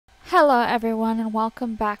Hello everyone and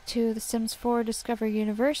welcome back to The Sims 4 Discover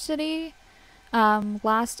University.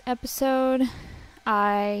 Last episode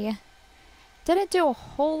I didn't do a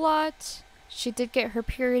whole lot. She did get her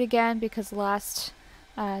period again because the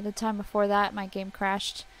time before that my game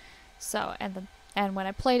crashed. So and when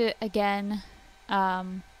I played it again,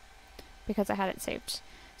 because I had it saved,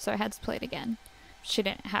 so I had to play it again. She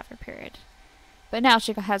didn't have her period, but now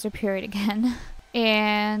she has her period again.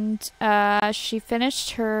 And she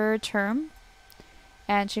finished her term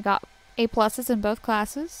and she got A+s in both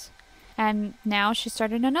classes, and now she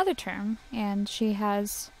started another term and she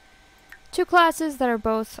has 2 classes that are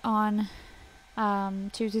both on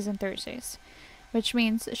Tuesdays and Thursdays, which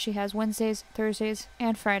means she has Wednesdays, Thursdays,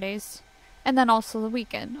 and Fridays, and then also the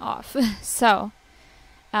weekend off. So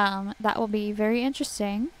that will be very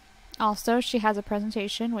interesting. Also, she has a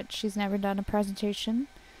presentation, which she's never done a presentation.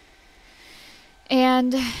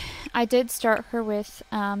 And I did start her with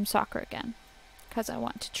soccer again, because I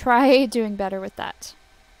want to try doing better with that.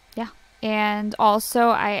 Yeah. And also,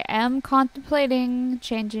 I am contemplating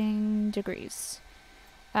changing degrees.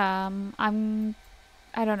 I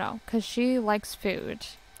don't know, because she likes food.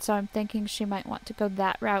 So I'm thinking she might want to go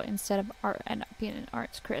that route instead of art, end up being an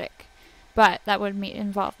arts critic. But that would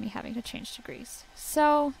involve me having to change degrees.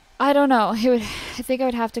 So, I don't know. I think I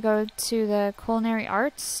would have to go to the culinary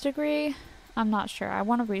arts degree. I'm not sure. I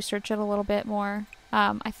want to research it a little bit more.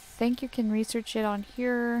 I think you can research it on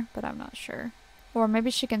here, but I'm not sure. Or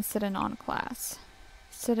maybe she can sit in on class.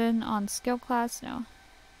 Sit in on skill class? No.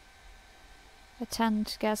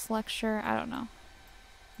 Attend guest lecture? I don't know.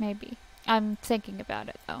 Maybe. I'm thinking about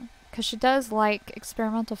it though. Because she does like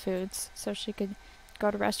experimental foods, so she could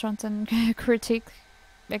go to restaurants and critique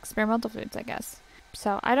experimental foods, I guess.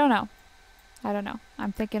 So, I don't know.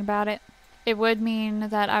 I'm thinking about it. It would mean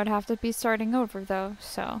that I would have to be starting over though,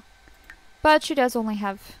 so. But she does only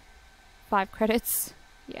have 5 credits.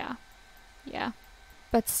 Yeah.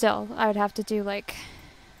 But still, I would have to do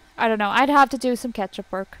I don't know, I'd have to do some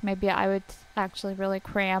catch-up work. Maybe I would actually really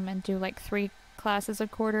cram and do 3 classes a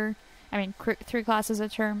quarter. I mean, 3 classes a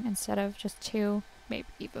term instead of just 2, maybe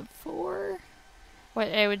even 4. What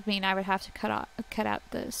it would mean I would have to cut out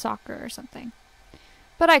the soccer or something.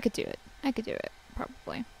 But I could do it,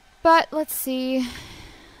 probably. But let's see.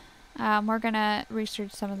 We're gonna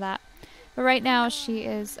research some of that. But right now she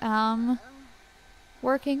is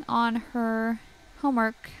working on her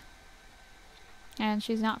homework, and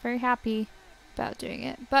she's not very happy about doing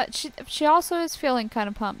it. But she also is feeling kind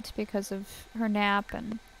of pumped because of her nap,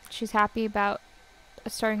 and she's happy about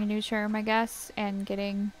starting a new term, I guess, and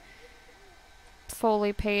getting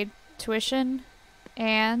fully paid tuition.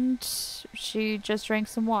 And she just drank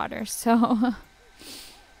some water, so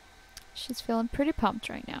she's feeling pretty pumped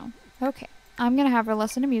right now. Okay, I'm gonna have her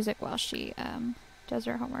listen to music while she does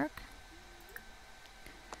her homework.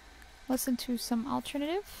 Listen to some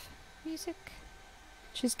alternative music.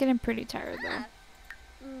 She's getting pretty tired though.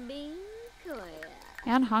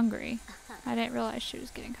 And hungry. I didn't realize she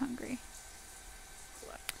was getting hungry.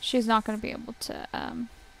 She's not gonna be able to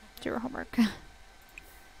do her homework.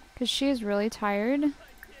 Because she is really tired.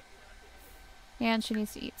 And she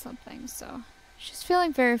needs to eat something, so. She's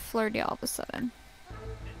feeling very flirty all of a sudden.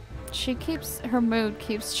 Her mood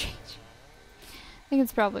keeps changing. I think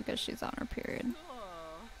it's probably because she's on her period.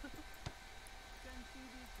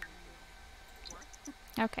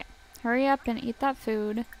 Okay, hurry up and eat that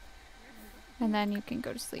food, and then you can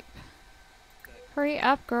go to sleep. Hurry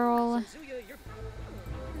up, girl.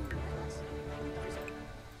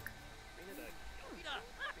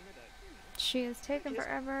 She is taking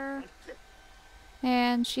forever.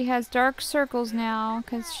 And she has dark circles now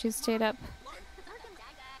because she stayed up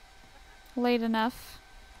late enough.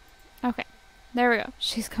 Okay, there we go.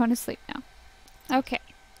 She's going to sleep now. Okay,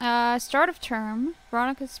 start of term.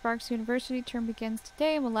 Veronica Sparks University term begins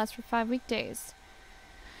today and will last for 5 weekdays.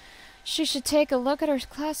 She should take a look at her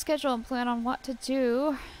class schedule and plan on what to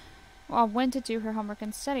do, or when to do her homework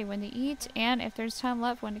and study, when to eat, and if there's time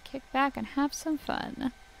left, when to kick back and have some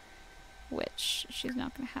fun. Which, she's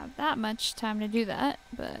not going to have that much time to do that,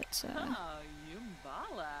 but I'm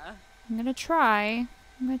going to try.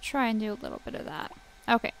 I'm going to try and do a little bit of that.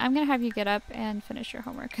 Okay, I'm going to have you get up and finish your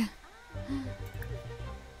homework.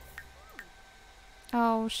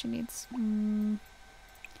 Oh, she needs... I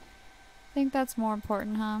think that's more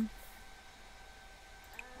important, huh?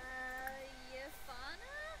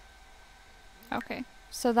 Okay,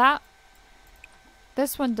 so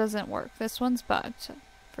this one doesn't work. This one's bugged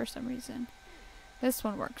for some reason. This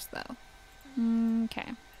one works though.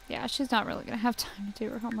 Okay. Yeah, she's not really gonna have time to do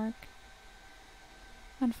her homework,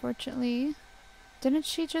 unfortunately. Didn't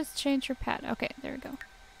she just change her pad? Okay, there we go.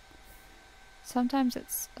 Sometimes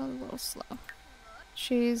it's a little slow.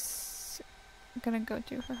 She's gonna go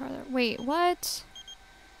do her other. Wait, what?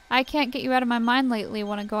 I can't get you out of my mind lately.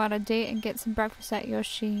 Want to go out on a date and get some breakfast at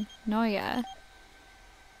Yoshinoya?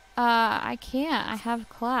 I can't. I have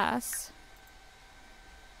class.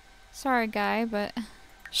 Sorry, guy, but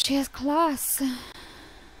she has class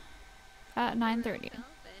at 9:30.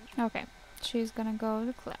 Okay, she's gonna go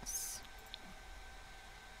to class.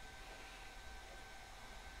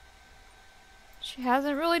 She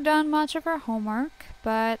hasn't really done much of her homework,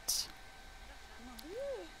 but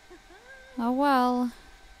oh well.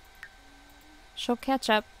 She'll catch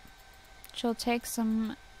up. She'll take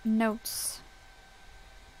some notes.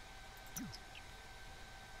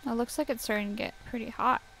 It looks like it's starting to get pretty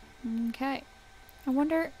hot. Okay. I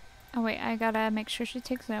wonder... Oh wait, I gotta make sure she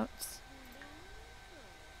takes notes.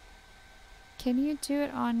 Can you do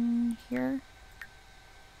it on here?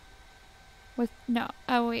 With... No.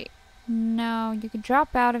 Oh wait. No, you can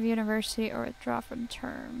drop out of university or withdraw from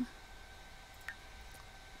term.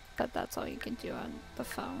 But that's all you can do on the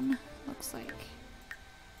phone, looks like.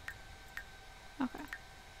 Okay.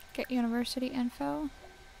 Get university info.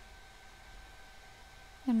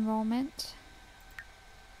 Enrollment.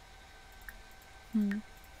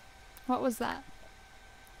 What was that?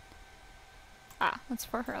 Ah, that's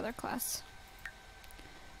for her other class.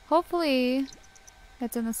 Hopefully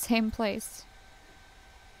it's in the same place.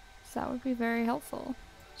 So that would be very helpful.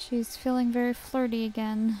 She's feeling very flirty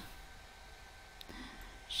again.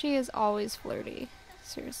 She is always flirty.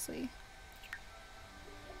 Seriously.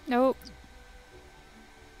 Nope.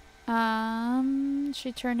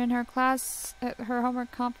 She turned in her her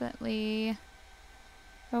homework confidently.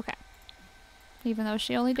 Okay. Even though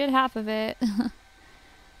she only did half of it.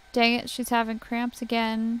 Dang it, she's having cramps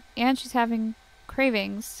again. And she's having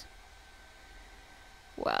cravings.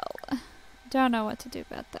 Well, don't know what to do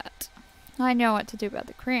about that. I know what to do about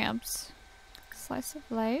the cramps. Slice of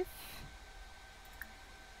life.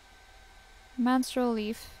 Menstrual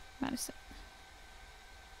leaf medicine.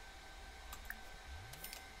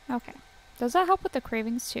 Okay. Does that help with the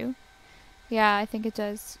cravings too? Yeah, I think it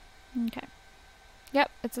does. Okay. Yep,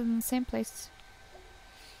 it's in the same place.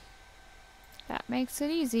 That makes it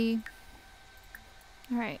easy.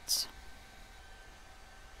 Alright.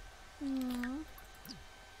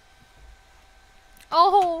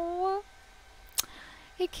 Oh!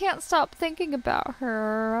 He can't stop thinking about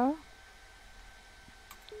her.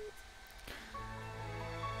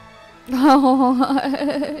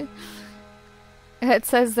 Oh. It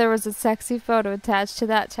says there was a sexy photo attached to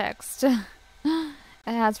that text. It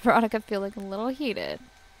has Veronica feeling a little heated.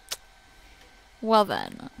 Well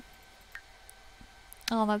then.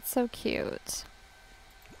 Oh, that's so cute.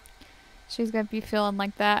 She's gonna be feeling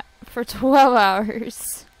like that for 12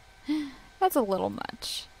 hours. That's a little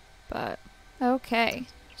much. But, okay.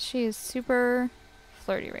 She is super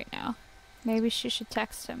flirty right now. Maybe she should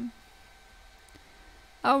text him.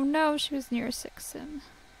 Oh no, she was near 6 him.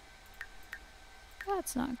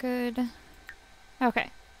 That's not good.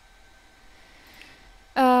 Okay.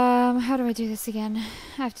 How do I do this again?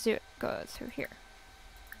 I have to do it. Go through here.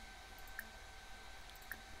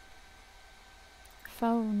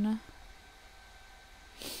 Phone.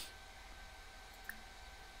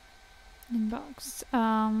 Inbox.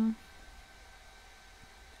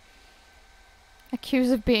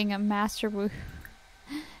 Accused of being a master woo.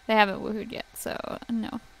 They haven't woohooed yet, so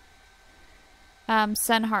no.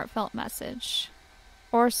 Send heartfelt message.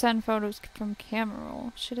 Or send photos from camera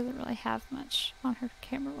roll. She doesn't really have much on her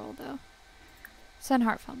camera roll though. Send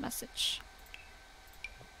heartfelt message.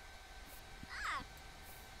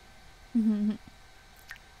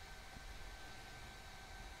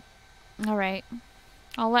 Alright.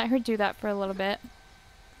 I'll let her do that for a little bit.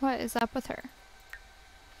 What is up with her?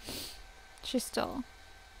 She still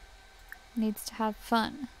needs to have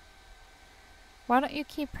fun. Why don't you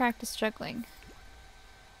keep practice juggling?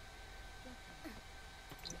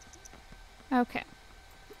 Okay.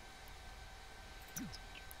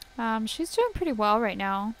 She's doing pretty well right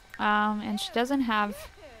now. And she doesn't have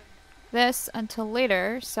this until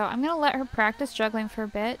later, so I'm gonna let her practice juggling for a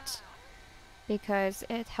bit because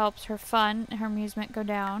it helps her fun, her amusement go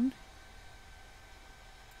down.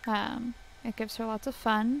 It gives her lots of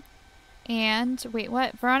fun. And, wait,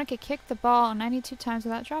 what? Veronica kicked the ball 92 times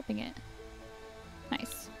without dropping it.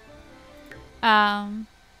 Nice. And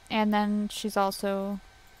then she's also,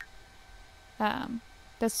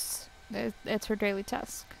 it's her daily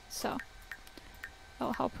task, so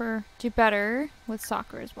it'll help her do better with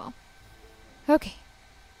soccer as well. Okay.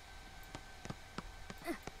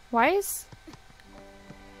 Why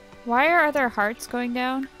are their hearts going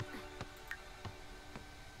down?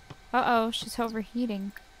 Uh-oh, she's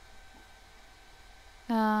overheating.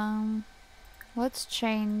 Let's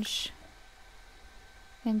change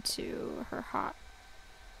into her hot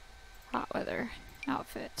weather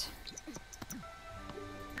outfit.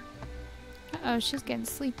 Uh-oh, she's getting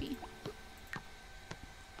sleepy.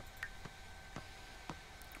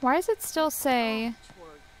 Why does it still say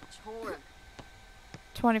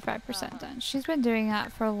 25% done? She's been doing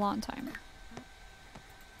that for a long time.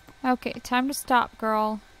 Okay, time to stop,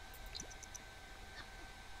 girl.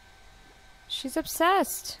 She's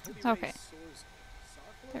obsessed. Okay.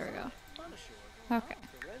 There we go. Okay.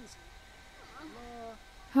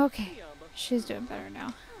 Okay. She's doing better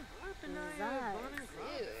now.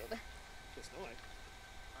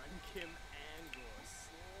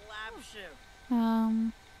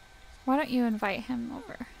 Why don't you invite him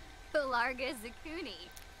over?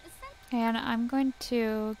 And I'm going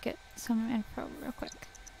to get some info real quick.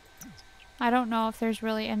 I don't know if there's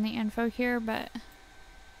really any info here, but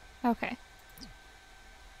okay.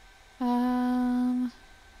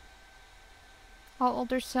 All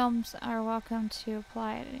older sims are welcome to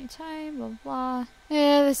apply at any time, blah blah.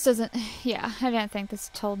 Yeah, this doesn't, yeah, I didn't think this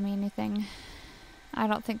told me anything. I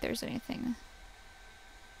don't think there's anything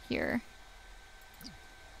here.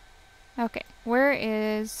 Okay, where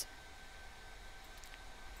is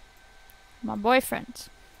my boyfriend?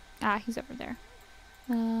 Ah, he's over there.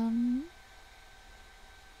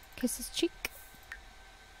 Kiss his cheek.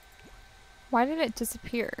 Why did it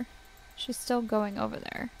disappear? She's still going over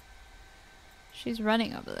there. She's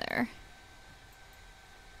running over there.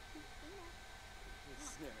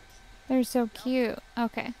 They're so cute.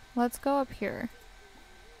 Okay, let's go up here.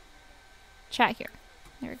 Chat here.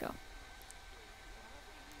 There we go.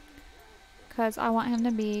 Because I want him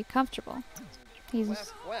to be comfortable.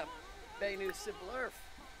 He's...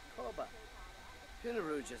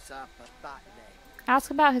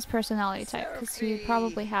 Ask about his personality type, because he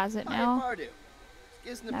probably has it now.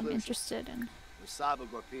 And I'm interested in what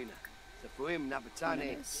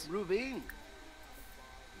it is.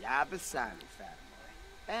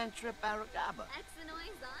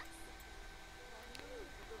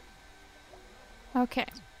 Okay.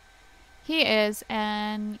 He is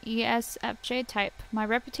an ESFJ type. My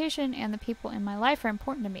reputation and the people in my life are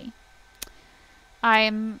important to me. I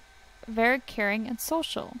am very caring and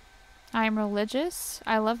social. I am religious.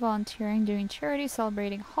 I love volunteering, doing charity,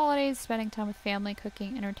 celebrating holidays, spending time with family,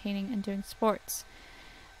 cooking, entertaining, and doing sports.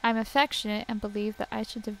 I'm affectionate and believe that I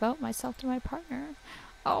should devote myself to my partner.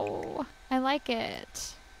 Oh, I like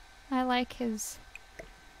it. I like his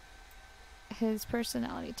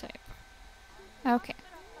personality type. Okay.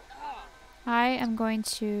 I am going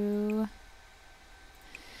to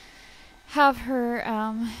have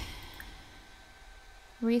her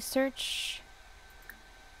research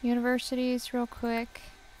universities real quick.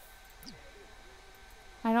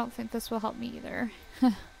 I don't think this will help me either.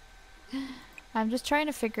 I'm just trying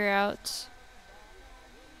to figure out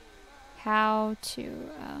how to,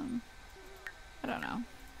 I don't know.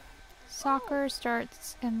 Soccer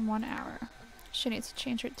starts in 1 hour. She needs to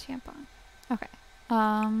change her tampon. Okay.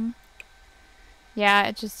 Yeah,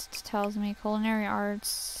 it just tells me culinary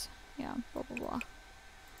arts. Yeah, blah blah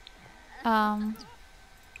blah.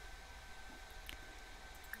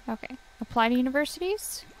 Okay. Apply to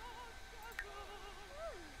universities.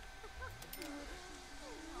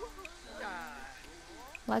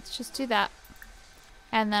 Let's just do that.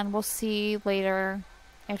 And then we'll see later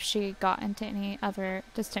if she got into any other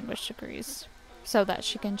distinguished degrees, so that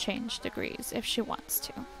she can change degrees if she wants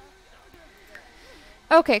to.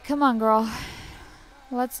 Okay, come on, girl.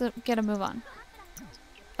 Let's get a move on.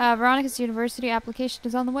 Veronica's university application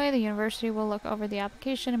is on the way. The university will look over the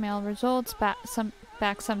application and mail results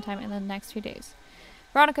back sometime in the next few days.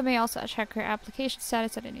 Veronica may also check her application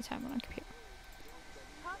status at any time on her computer.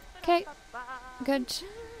 Okay, good.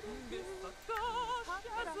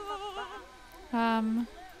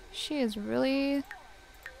 She is really,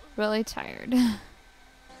 really tired.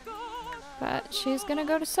 But she's gonna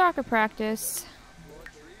go to soccer practice.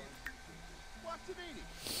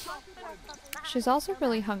 She's also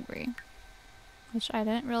really hungry, which I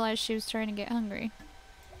didn't realize she was starting to get hungry.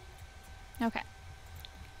 Okay.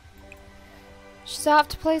 She's off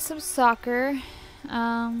to play some soccer.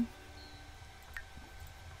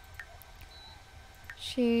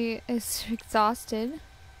 She is exhausted.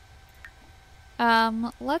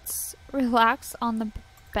 Let's relax on the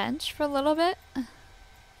bench for a little bit. I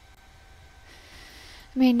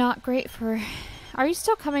mean, not great for... Are you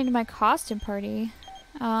still coming to my costume party?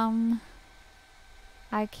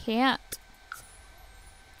 I can't.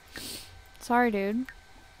 Sorry, dude.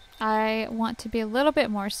 I want to be a little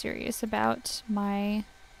bit more serious about my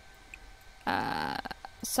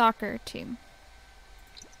soccer team.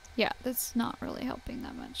 Yeah, that's not really helping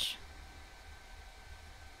that much.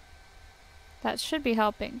 That should be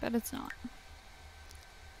helping, but it's not.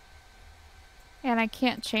 And I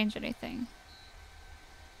can't change anything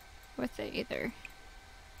with it either.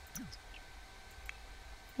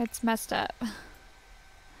 It's messed up.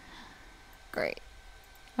 Great.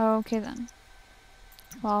 Okay then.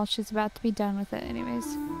 Well, she's about to be done with it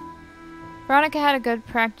anyways. Veronica had a good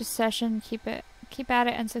practice session. Keep at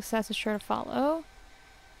it and success is sure to follow.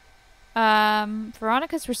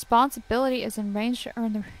 Veronica's responsibility is in range to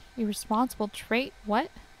earn the irresponsible trait. What?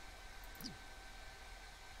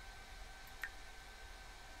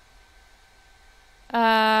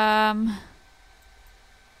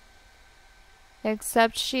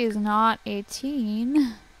 Except she is not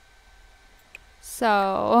 18.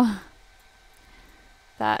 So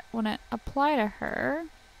that wouldn't apply to her.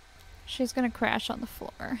 She's gonna crash on the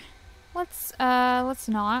floor. Let's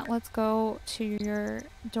not. Let's go to your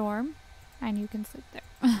dorm and you can sleep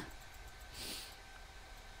there.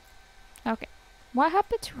 Okay. What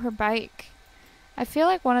happened to her bike? I feel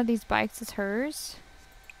like one of these bikes is hers.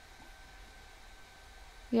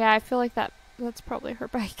 Yeah, I feel like that's probably her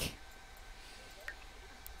bike.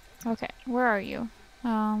 Okay, where are you?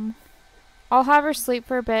 I'll have her sleep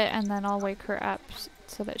for a bit and then I'll wake her up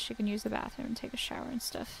so that she can use the bathroom and take a shower and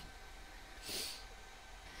stuff.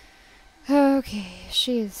 Okay,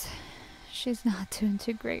 she's not doing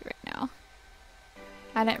too great right now.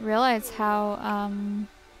 I didn't realize how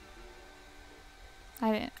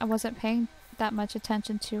I wasn't paying that much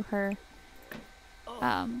attention to her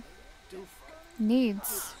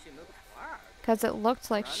needs because it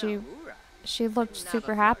looked like she looked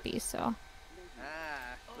super happy, so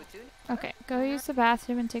okay, go use the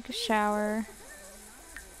bathroom and take a shower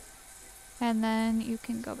and then you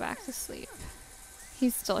can go back to sleep.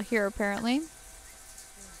 He's still here apparently.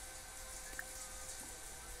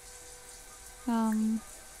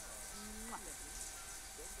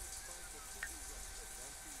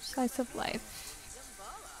 Slice of life.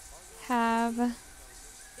 Have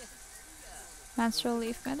menstrual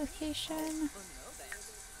leaf medication.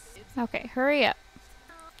 Okay, hurry up.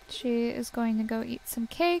 She is going to go eat some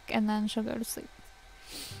cake and then she'll go to sleep.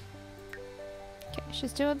 Okay,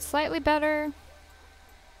 she's doing slightly better.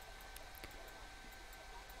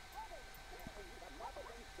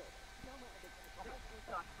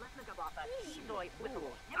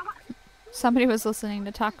 Somebody was listening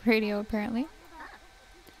to talk radio apparently.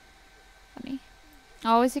 Funny.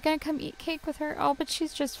 Oh, is he gonna come eat cake with her? Oh, but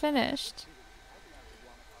she's just finished.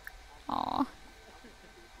 Aw.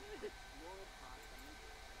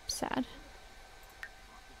 Sad.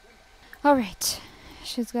 Alright.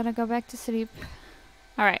 She's gonna go back to sleep.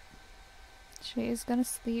 Alright. She is gonna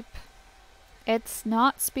sleep. It's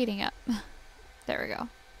not speeding up. There we go.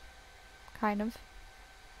 Kind of.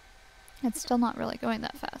 It's still not really going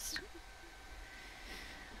that fast.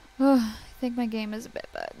 Oh, I think my game is a bit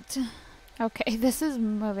bugged. Okay, this is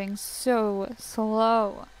moving so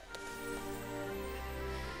slow.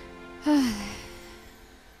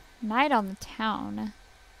 Night on the town.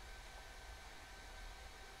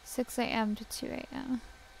 6 a.m. to 2 a.m.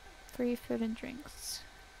 Free food and drinks.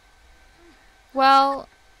 Well,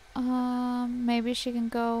 maybe she can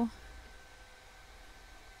go.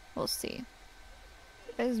 We'll see.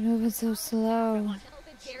 It's moving so slow.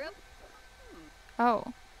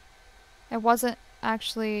 Oh. It wasn't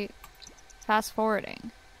actually fast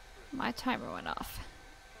forwarding. My timer went off.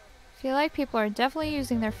 I feel like people are definitely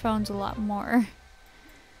using their phones a lot more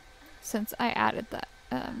since I added that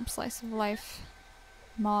slice of life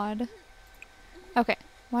mod. Okay,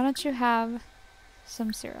 why don't you have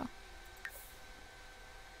some cereal?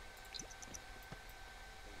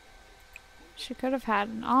 She could have had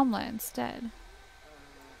an omelet instead.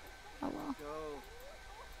 Oh well.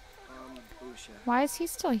 Why is he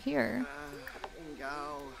still here?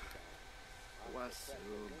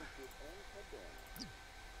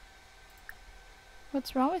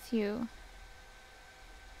 What's wrong with you?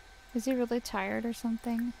 Is he really tired or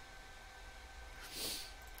something?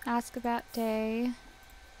 Ask about day.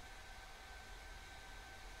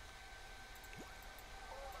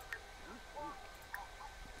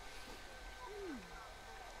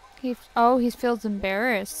 He feels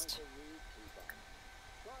embarrassed.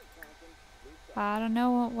 I don't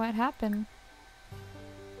know what happened.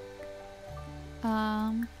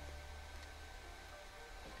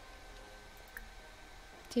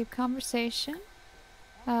 Deep conversation.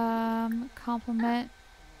 Compliment.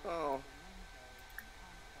 Oh.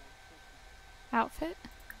 Outfit.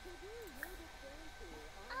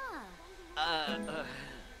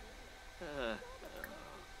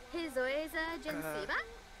 His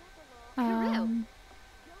Um,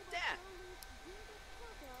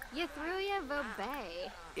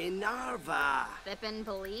 Inarva.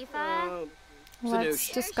 let's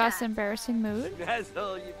discuss embarrassing mood. That's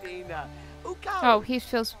all you mean. Oh, he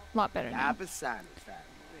feels a lot better now.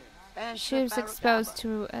 She was exposed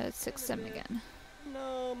to a sick sim again.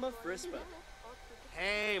 No, my frispa.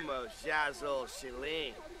 Hey, mo jazzle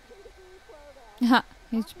shilling.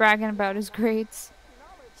 He's bragging about his grades.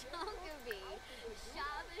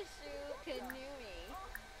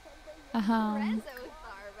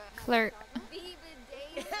 Flirt.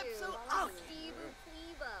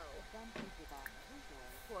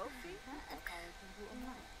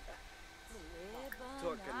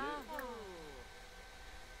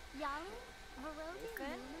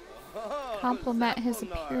 Compliment his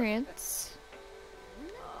appearance.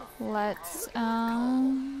 Let's,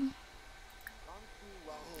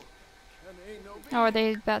 Oh, are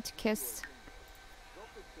they about to kiss?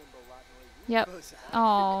 Yep.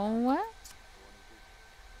 Oh,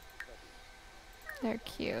 they're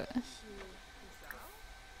cute.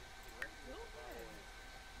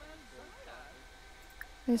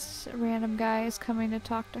 This random guy is coming to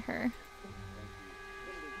talk to her.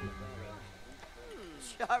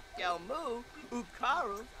 Sharp Galmu,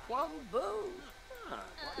 Ukaru, Kwambu.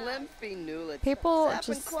 People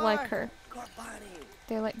just like her.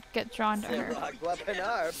 They like get drawn to her.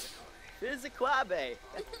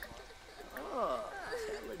 Oh,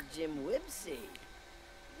 Jim Wibsy.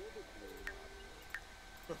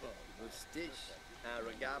 Mustish,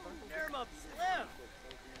 Aragaba, Nerma Slim.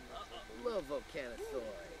 Lovo Canathoy.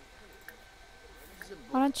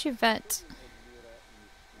 Why don't you vet?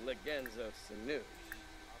 Legenzo Sanush.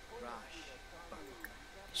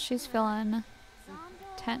 She's feeling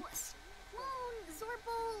tense.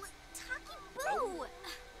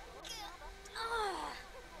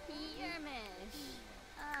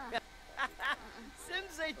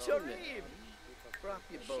 Simse Chorim.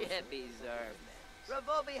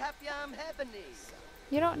 Ravobi Hapyam Hebony.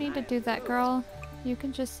 You don't need to do that, girl. You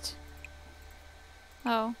can just...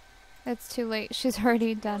 Oh, it's too late. She's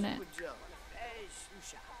already done it.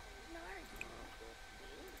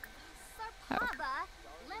 Oh.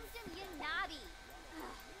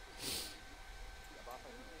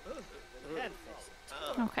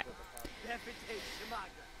 Okay.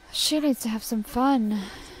 She needs to have some fun.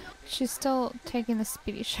 She's still taking the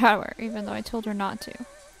speedy shower, even though I told her not to.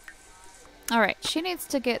 Alright, she needs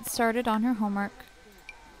to get started on her homework.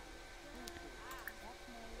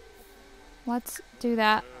 Let's do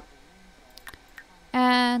that.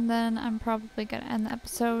 And then I'm probably gonna end the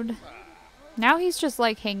episode. Now he's just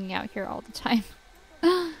like hanging out here all the time.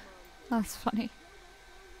 That's funny.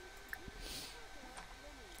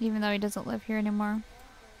 Even though he doesn't live here anymore.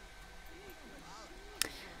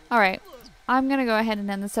 Alright, I'm gonna go ahead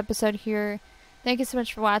and end this episode here. Thank you so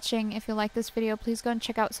much for watching. If you like this video, please go and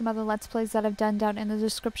check out some other Let's Plays that I've done down in the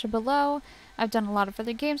description below. I've done a lot of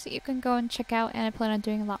other games that you can go and check out, and I plan on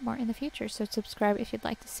doing a lot more in the future, so subscribe if you'd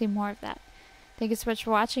like to see more of that. Thank you so much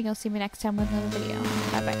for watching. You'll see me next time with another video.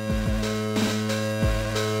 Bye bye.